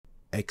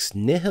Ex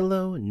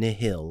Nihilo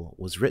Nihil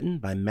was written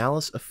by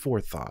Malice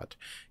Aforethought.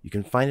 You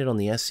can find it on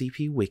the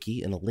SCP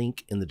Wiki in a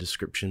link in the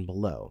description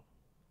below.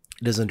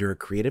 It is under a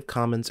Creative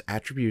Commons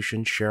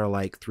Attribution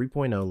Share-alike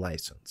 3.0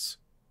 license.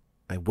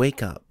 I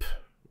wake up,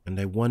 and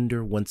I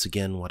wonder once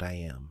again what I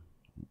am,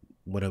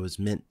 what I was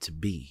meant to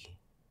be.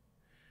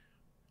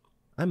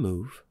 I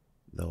move,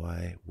 though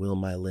I will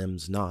my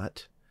limbs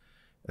not,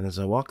 and as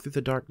I walk through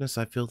the darkness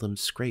I feel them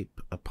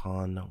scrape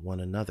upon one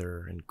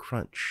another and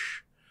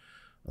crunch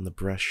on the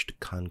brushed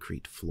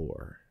concrete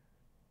floor.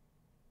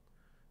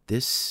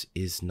 This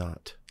is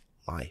not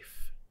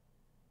life.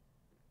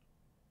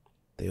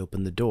 They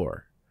open the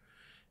door,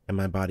 and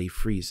my body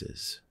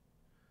freezes.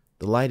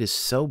 The light is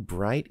so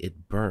bright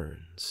it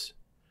burns,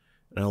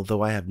 and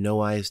although I have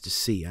no eyes to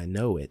see, I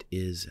know it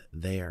is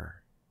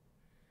there.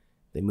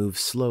 They move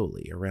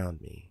slowly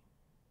around me,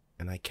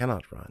 and I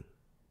cannot run.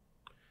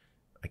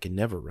 I can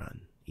never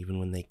run, even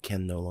when they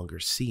can no longer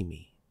see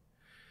me.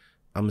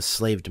 I'm a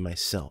slave to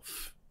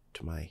myself,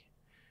 to my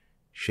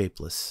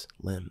shapeless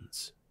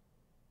limbs.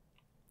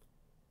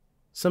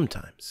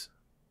 Sometimes,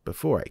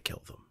 before I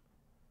kill them,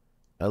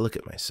 I look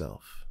at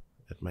myself,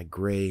 at my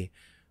gray,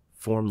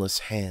 formless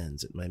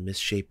hands, at my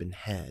misshapen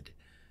head,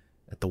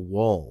 at the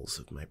walls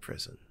of my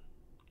prison,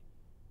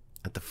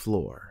 at the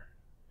floor,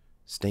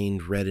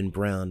 stained red and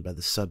brown by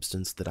the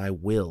substance that I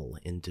will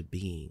into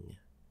being.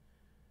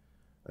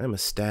 I am a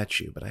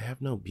statue, but I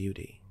have no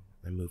beauty.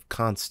 I move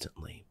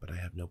constantly, but I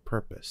have no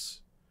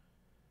purpose.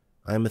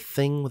 I am a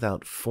thing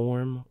without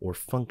form or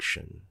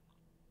function.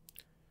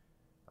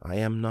 I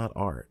am not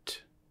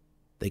art.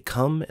 They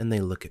come and they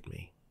look at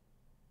me.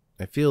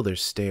 I feel their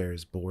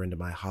stares bore into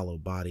my hollow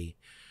body,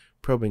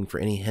 probing for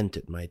any hint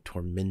at my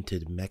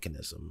tormented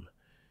mechanism.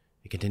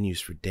 It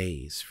continues for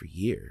days, for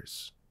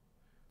years.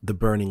 The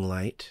burning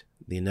light,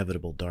 the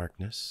inevitable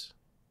darkness.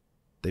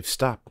 They've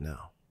stopped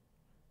now.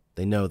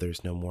 They know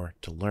there's no more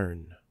to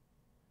learn.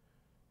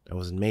 I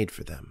wasn't made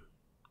for them,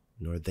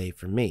 nor they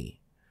for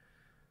me.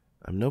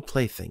 I'm no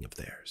plaything of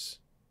theirs,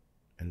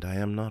 and I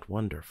am not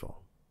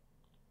wonderful.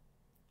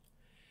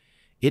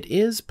 It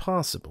is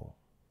possible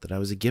that I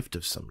was a gift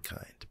of some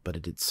kind, but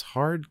it's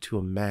hard to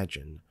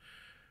imagine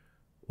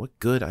what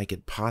good I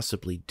could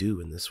possibly do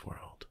in this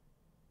world.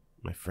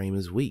 My frame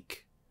is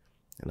weak,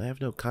 and I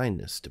have no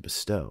kindness to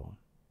bestow.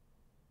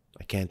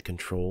 I can't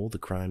control the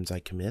crimes I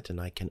commit, and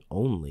I can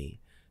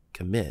only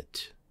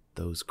commit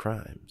those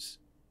crimes.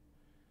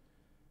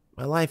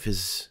 My life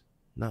is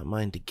not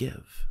mine to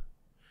give,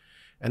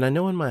 and I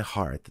know in my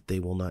heart that they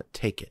will not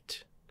take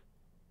it.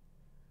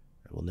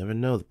 I will never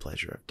know the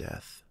pleasure of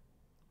death.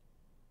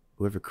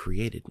 Whoever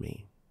created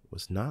me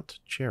was not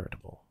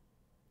charitable.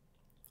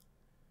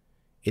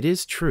 It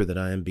is true that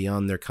I am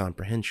beyond their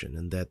comprehension,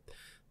 and that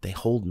they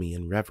hold me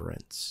in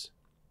reverence.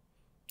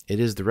 It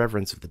is the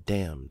reverence of the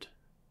damned.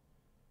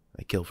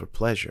 I kill for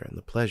pleasure, and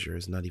the pleasure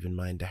is not even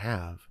mine to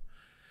have.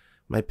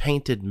 My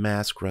painted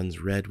mask runs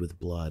red with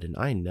blood, and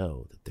I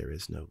know that there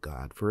is no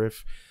God, for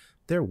if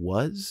there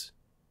was,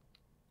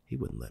 he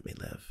wouldn't let me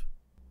live.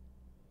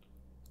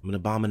 I'm an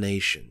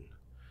abomination,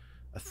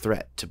 a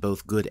threat to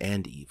both good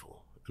and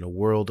evil. In a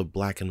world of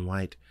black and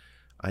white,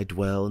 I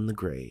dwell in the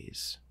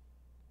grays.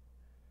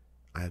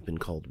 I have been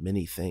called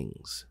many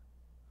things,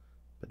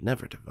 but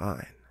never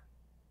divine.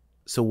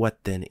 So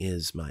what then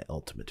is my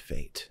ultimate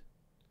fate?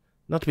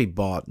 Not to be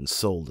bought and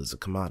sold as a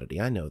commodity,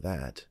 I know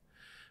that.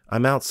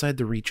 I'm outside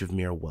the reach of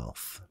mere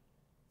wealth.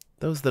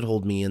 Those that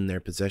hold me in their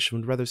possession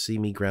would rather see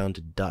me ground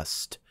to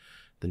dust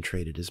than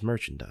traded as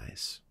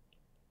merchandise.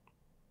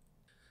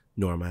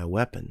 Nor am I a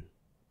weapon.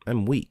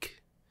 I'm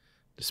weak,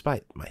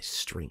 despite my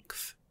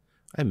strength.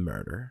 I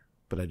murder,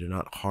 but I do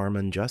not harm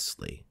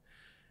unjustly,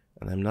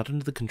 and I am not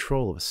under the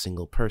control of a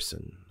single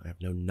person. I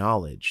have no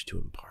knowledge to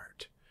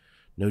impart,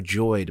 no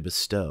joy to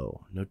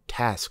bestow, no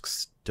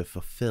tasks to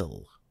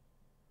fulfill.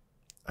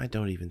 I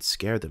don't even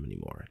scare them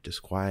anymore,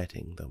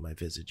 disquieting though my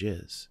visage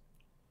is.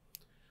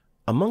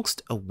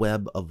 Amongst a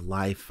web of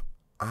life,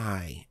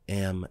 I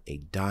am a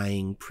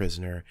dying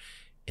prisoner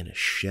in a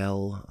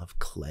shell of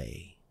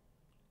clay.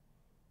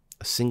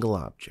 A single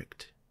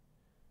object,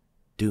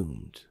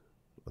 doomed,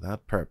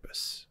 without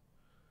purpose,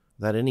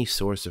 without any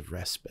source of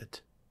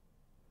respite.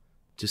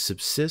 To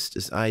subsist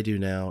as I do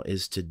now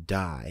is to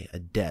die a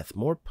death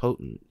more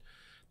potent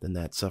than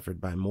that suffered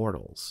by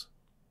mortals.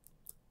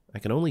 I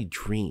can only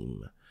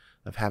dream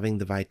of having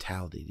the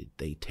vitality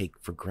they take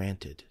for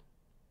granted.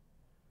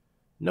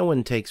 No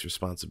one takes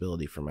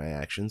responsibility for my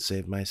actions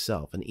save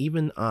myself, and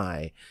even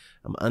I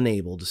am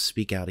unable to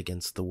speak out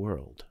against the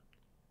world.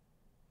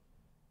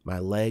 My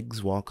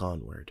legs walk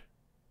onward,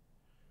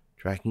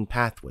 tracking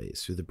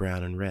pathways through the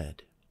brown and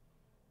red,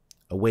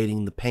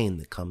 awaiting the pain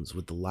that comes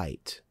with the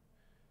light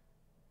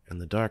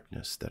and the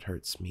darkness that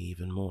hurts me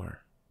even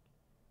more.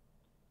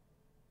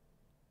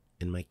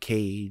 In my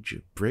cage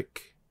of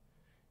brick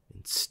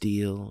and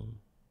steel,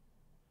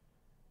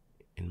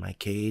 in my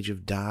cage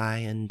of dye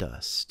and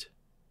dust,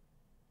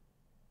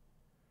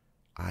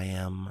 I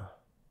am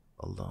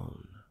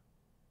alone.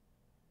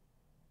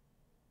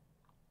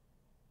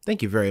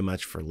 Thank you very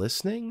much for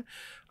listening.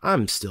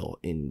 I'm still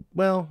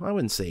well, I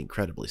wouldn't say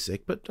incredibly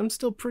sick, but I'm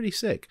still pretty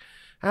sick.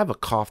 I have a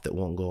cough that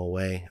won't go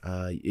away.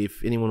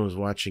 If anyone was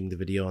watching the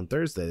video on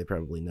Thursday, they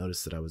probably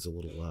noticed that I was a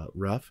little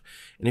rough.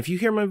 And if you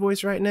hear my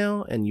voice right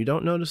now and you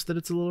don't notice that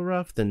it's a little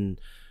rough, then,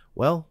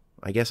 well,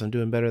 I guess I'm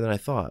doing better than I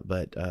thought.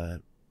 But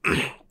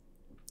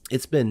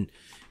it's been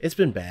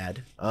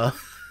bad. But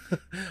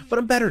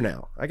I'm better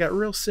now. I got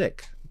real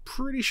sick.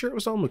 Pretty sure it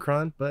was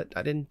Omicron, but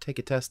I didn't take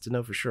a test to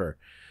know for sure.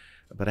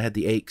 But I had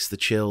the aches, the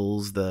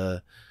chills,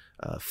 the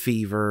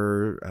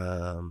fever,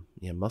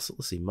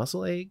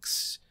 muscle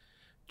aches,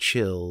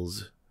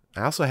 chills.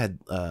 I also had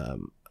a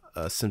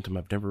symptom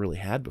I've never really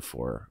had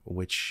before,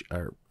 which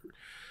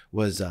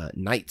was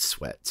night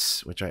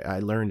sweats, which I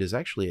learned is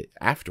actually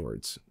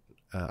afterwards.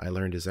 I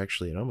learned is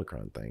actually an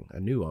Omicron thing, a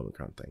new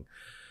Omicron thing.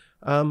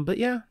 But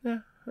yeah,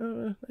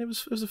 it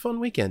was a fun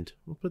weekend.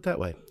 We'll put it that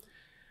way.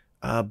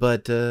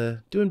 But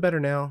doing better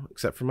now,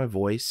 except for my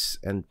voice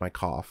and my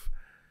cough.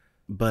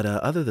 But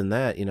other than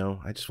that,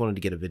 I just wanted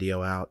to get a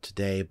video out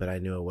today, but I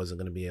knew I wasn't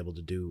going to be able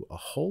to do a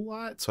whole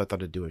lot, so I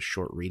thought I'd do a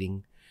short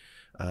reading.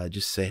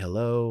 Just say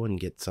hello and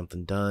get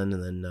something done,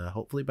 and then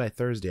hopefully by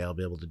Thursday I'll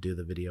be able to do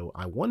the video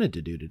I wanted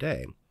to do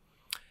today.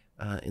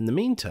 In the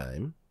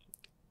meantime,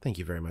 thank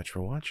you very much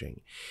for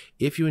watching.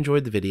 If you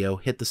enjoyed the video,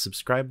 hit the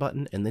subscribe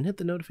button and then hit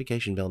the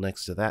notification bell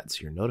next to that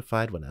so you're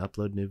notified when I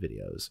upload new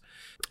videos.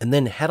 And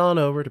then head on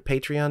over to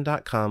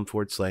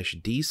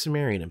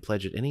patreon.com/DCimmerian and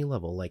pledge at any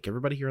level like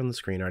everybody here on the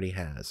screen already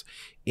has,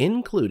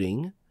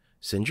 including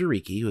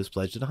Sinjariki, who has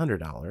pledged at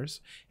 $100,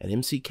 and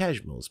MC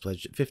Casual has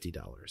pledged at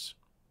 $50.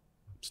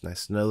 It's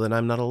nice to know that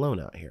I'm not alone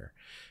out here.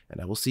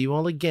 And I will see you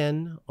all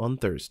again on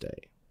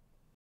Thursday.